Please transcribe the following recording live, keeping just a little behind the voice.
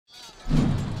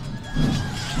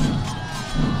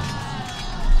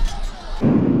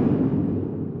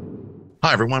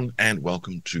Hi, everyone, and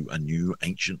welcome to a new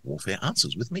Ancient Warfare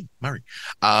Answers with me, Murray.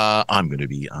 I'm going to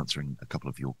be answering a couple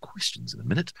of your questions in a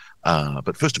minute.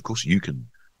 But first, of course, you can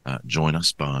join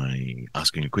us by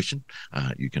asking a question.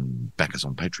 You can back us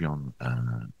on Patreon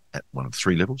at one of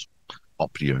three levels,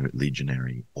 Optio,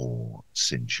 Legionary, or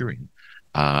Centurion.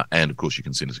 And, of course, you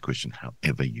can send us a question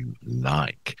however you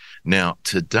like. Now,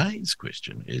 today's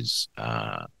question is...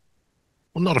 well,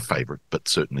 not a favorite, but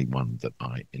certainly one that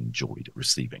I enjoyed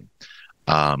receiving,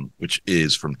 which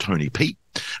is from Tony P.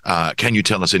 Can you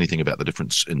tell us anything about the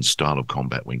difference in style of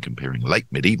combat when comparing late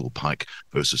medieval pike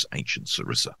versus ancient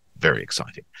sarissa? Very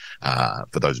exciting.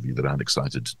 For those of you that aren't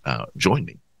excited, join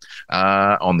me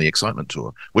on the excitement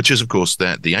tour, which is, of course,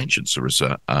 that the ancient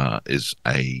sarissa is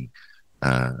a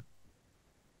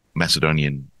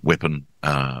Macedonian weapon,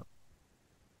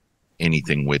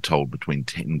 anything we're told between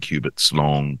 10 cubits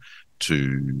long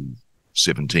to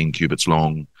 17 cubits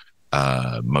long.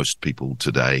 Most people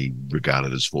today regard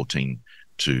it as 14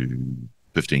 to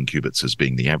 15 cubits as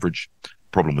being the average.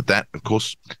 Problem with that, of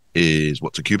course, is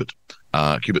what's a cubit?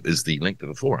 Cubit is the length of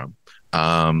a forearm,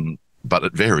 but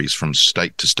it varies from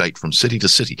state to state, from city to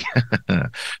city.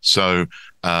 So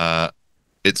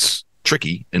it's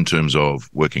tricky in terms of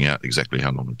working out exactly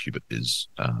how long a cubit is.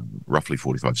 Roughly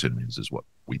 45 centimeters is what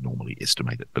we normally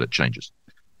estimate it, but it changes.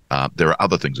 There are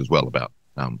other things as well about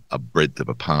a breadth of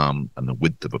a palm and the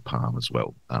width of a palm as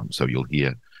well. So you'll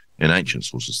hear in ancient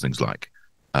sources things like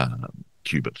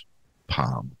cubit,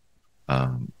 palm,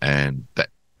 and that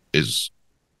is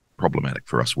problematic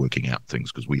for us working out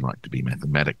things because we like to be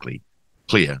mathematically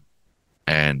clear,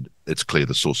 and it's clear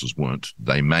the sources weren't.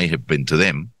 They may have been to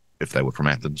them if they were from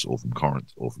Athens or from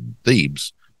Corinth or from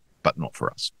Thebes, but not for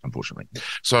us, unfortunately.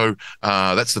 So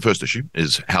that's the first issue,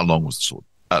 is how long was the sword?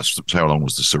 So how long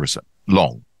was the sarissa?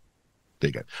 Long. There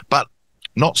you go. But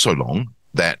not so long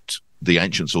that the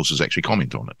ancient sources actually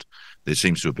comment on it. There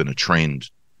seems to have been a trend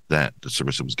that the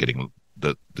sarissa was getting,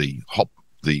 the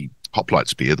hoplite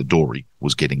spear, the dory,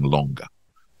 was getting longer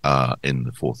in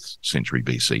the 4th century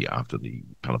BC after the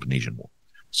Peloponnesian War.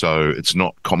 So it's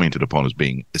not commented upon as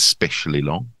being especially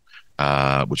long,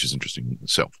 which is interesting in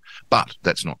itself. But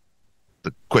that's not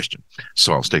the question,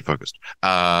 so I'll stay focused.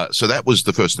 So that was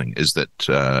the first thing, is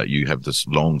that you have this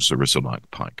long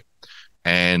sarissa-like pike,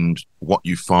 and what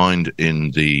you find in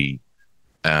the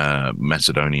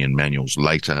Macedonian manuals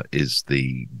later is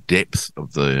the depth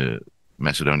of the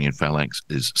Macedonian phalanx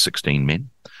is 16 men,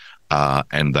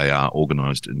 and they are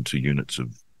organized into units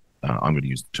of, I'm going to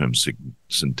use the term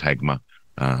syntagma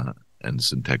and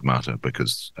syntagmata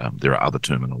because there are other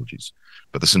terminologies.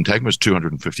 But the syntagma is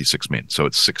 256 men, so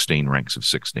it's 16 ranks of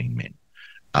 16 men.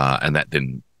 And that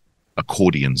then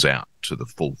accordions out to the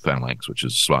full phalanx, which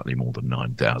is slightly more than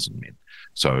 9,000 men.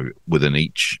 So within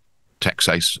each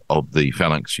taxace of the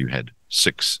phalanx, you had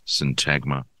 6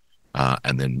 syntagma,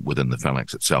 and then within the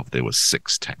phalanx itself, there was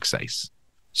 6 taxace.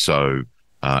 So,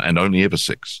 and only ever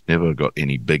 6, never got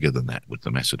any bigger than that with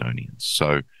the Macedonians.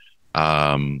 So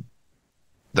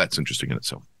that's interesting in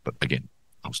itself. But again,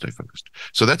 I'll stay focused.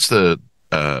 So that's the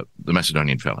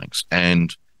Macedonian phalanx,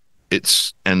 and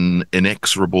it's an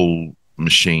inexorable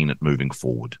machine at moving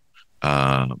forward.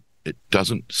 It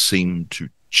doesn't seem to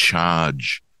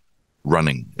charge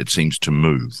running. It seems to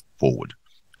move forward,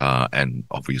 and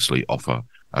obviously offer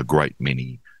a great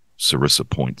many sarissa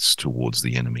points towards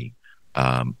the enemy.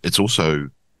 It's also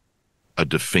a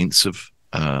defensive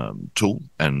tool,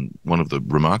 and one of the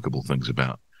remarkable things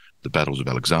about the battles of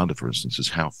Alexander, for instance, is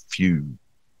how few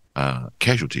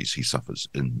casualties he suffers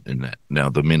in that. Now,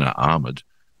 the men are armored,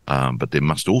 but there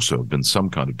must also have been some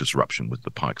kind of disruption with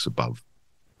the pikes above.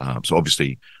 So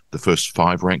obviously, the first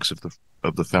 5 ranks of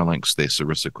the phalanx, their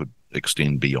sarissa could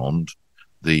extend beyond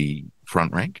the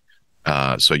front rank.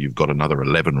 So you've got another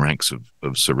 11 ranks of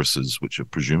sarissas, which are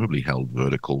presumably held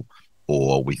vertical,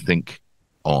 or we think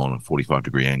on a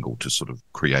 45-degree angle to sort of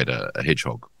create a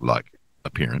hedgehog-like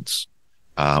appearance.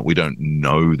 We don't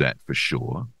know that for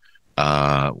sure.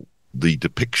 The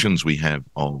depictions we have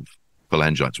of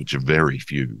phalangites, which are very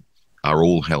few, are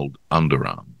all held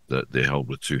underarm. They're held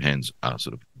with 2 hands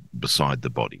sort of beside the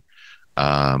body.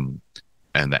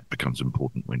 And that becomes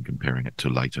important when comparing it to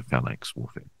later phalanx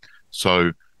warfare.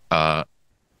 So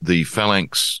the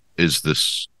phalanx is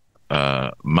this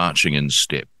marching in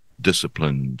step,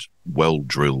 disciplined,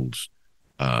 well-drilled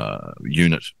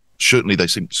unit. Certainly they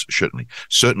seem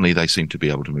to be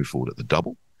able to move forward at the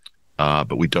double,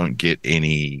 but we don't get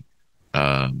any,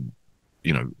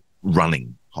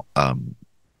 running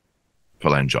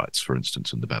phalangites, for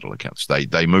instance, in the battle accounts.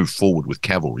 They move forward with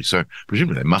cavalry, so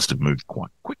presumably they must have moved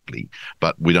quite quickly,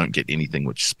 but we don't get anything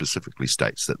which specifically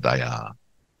states that they are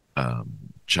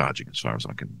charging, as far as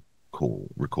I can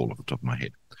recall off the top of my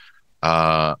head.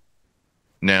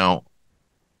 Now,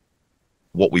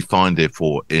 what we find,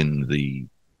 therefore, in the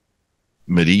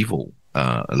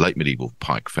late medieval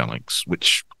pike phalanx,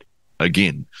 which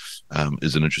again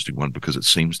is an interesting one because it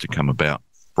seems to come about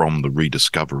from the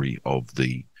rediscovery of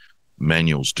the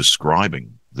manuals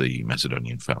describing the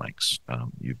Macedonian phalanx.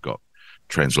 You've got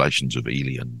translations of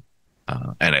Aelian,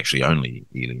 and actually only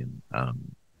Aelian,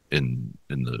 in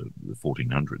the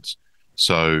 1400s.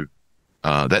 So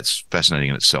that's fascinating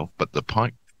in itself. But the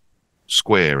pike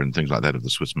square and things like that of the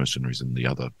Swiss mercenaries and the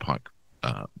other pike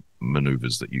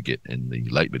maneuvers that you get in the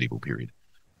late medieval period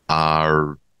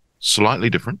are slightly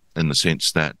different in the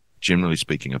sense that, generally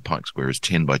speaking, a pike square is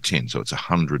 10 by 10, so it's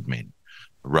 100 men,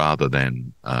 rather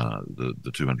than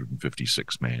the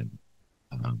 256 man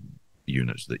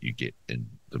units that you get in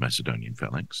the Macedonian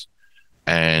phalanx.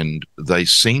 And they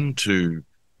seem to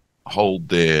hold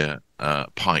their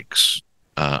pikes.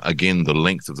 Again, the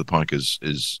length of the pike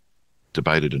is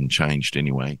debated and changed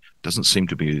anyway. Doesn't seem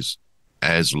to be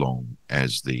as long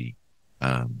as the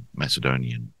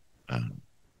Macedonian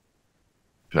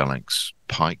phalanx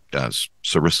pike,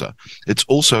 sariassa. It's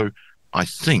also, I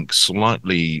think,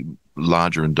 slightly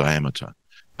larger in diameter.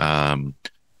 And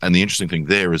the interesting thing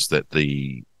there is that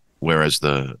whereas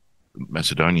the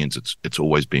Macedonians, it's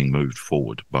always being moved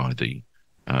forward by the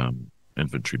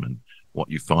infantrymen. What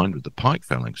you find with the pike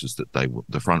phalanx is that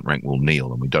the front rank will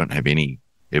kneel, and we don't have any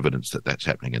evidence that that's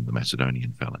happening in the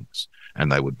Macedonian phalanx.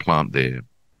 And they would plant their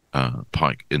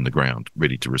pike in the ground,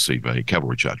 ready to receive a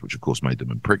cavalry charge, which of course made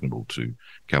them impregnable to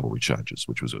cavalry charges,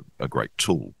 which was a great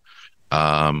tool.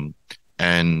 And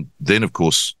then, of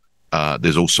course,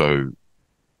 there's also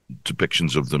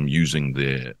depictions of them using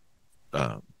their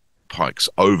pikes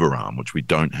overarm, which we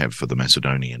don't have for the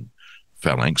Macedonian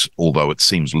phalanx, although it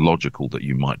seems logical that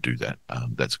you might do that.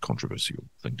 That's a controversial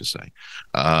thing to say.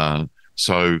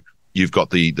 So you've got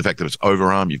the fact that it's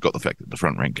overarm, you've got the fact that the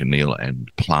front rank can kneel and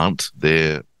plant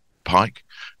their pike,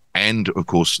 and of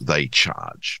course they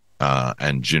charge,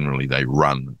 and generally they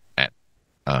run at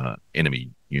enemy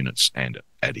units and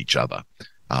at each other,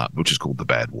 which is called the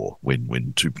bad war.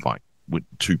 When two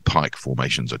pike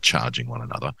formations are charging one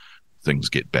another, things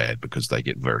get bad because they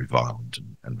get very violent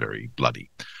and very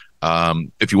bloody.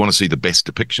 If you want to see the best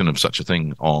depiction of such a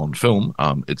thing on film,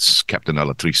 it's Captain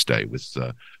AWA236 with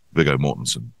Viggo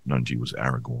Mortensen, known to you as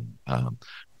Aragorn.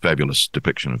 Fabulous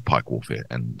depiction of pike warfare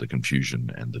and the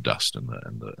confusion and the dust and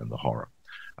the horror.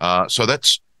 So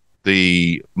that's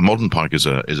the modern pike is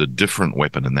a different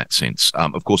weapon in that sense.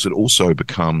 Of course, it also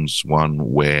becomes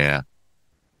one where,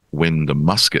 when the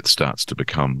musket starts to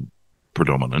become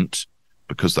predominant,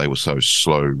 because they were so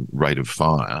slow rate of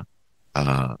fire,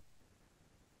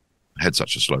 had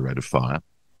such a slow rate of fire,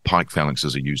 pike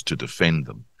phalanxes are used to defend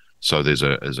them. So there's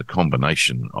a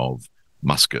combination of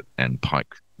musket and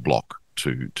pike block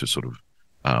to sort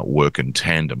of work in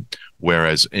tandem.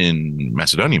 Whereas in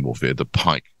Macedonian warfare, the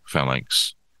pike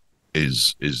phalanx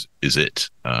is it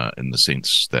in the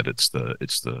sense that it's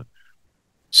the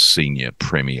senior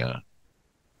premier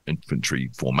infantry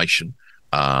formation.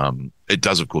 It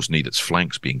does, of course, need its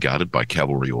flanks being guarded by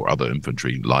cavalry or other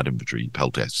infantry, light infantry,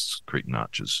 peltasts, Cretan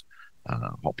archers,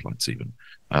 hoplites even.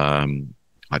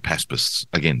 Hypaspists,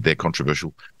 again, they're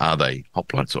controversial. Are they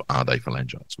hoplites or are they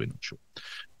phalangites? We're not sure.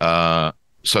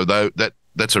 So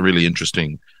that's a really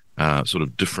interesting sort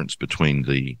of difference between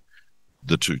the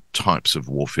two types of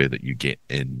warfare that you get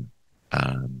in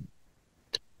the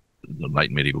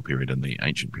late medieval period and the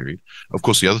ancient period. Of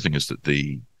course, the other thing is that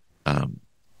the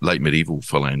late medieval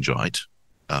phalangite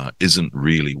isn't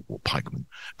really, or pikeman,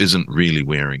 isn't really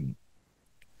wearing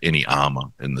any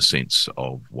armor in the sense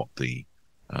of what the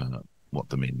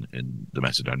men in the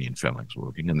Macedonian phalanx were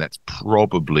wearing, and that's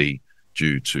probably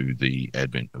due to the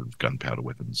advent of gunpowder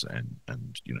weapons,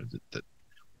 and you know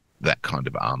that kind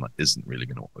of armor isn't really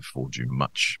going to afford you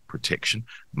much protection.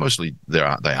 Mostly they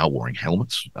are wearing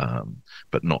helmets,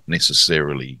 but not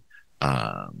necessarily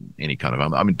any kind of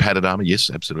armor. I mean, padded armor,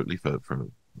 yes, absolutely, for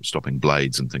stopping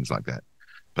blades and things like that,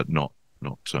 but not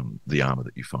the armor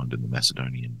that you find in the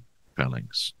Macedonian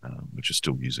phalanx, which is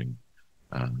still using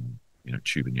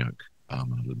tube and yoke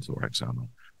armor, thorax armor,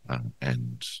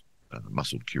 and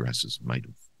muscled cuirasses made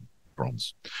of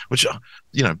bronze, which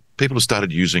people have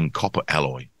started using copper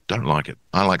alloy. Don't like it.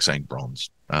 I like saying bronze.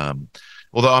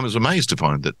 Although I was amazed to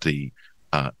find that the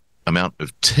amount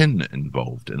of tin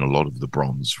involved in a lot of the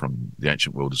bronze from the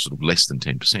ancient world is sort of less than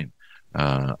 10%.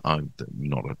 I'm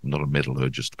not a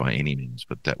metallurgist by any means,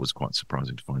 but that was quite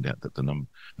surprising to find out that the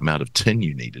amount of tin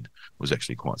you needed was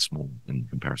actually quite small in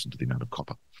comparison to the amount of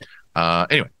copper.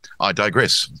 Anyway, I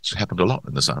digress. It's happened a lot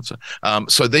in this answer.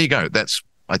 So there you go. That's,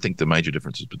 I think, the major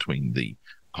differences between the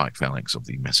pike phalanx of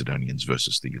the Macedonians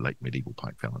versus the late medieval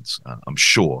pike phalanx. I'm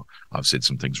sure I've said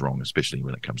some things wrong, especially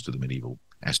when it comes to the medieval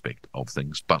aspect of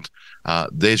things. But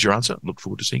there's your answer. Look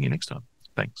forward to seeing you next time.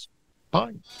 Thanks.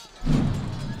 Bye.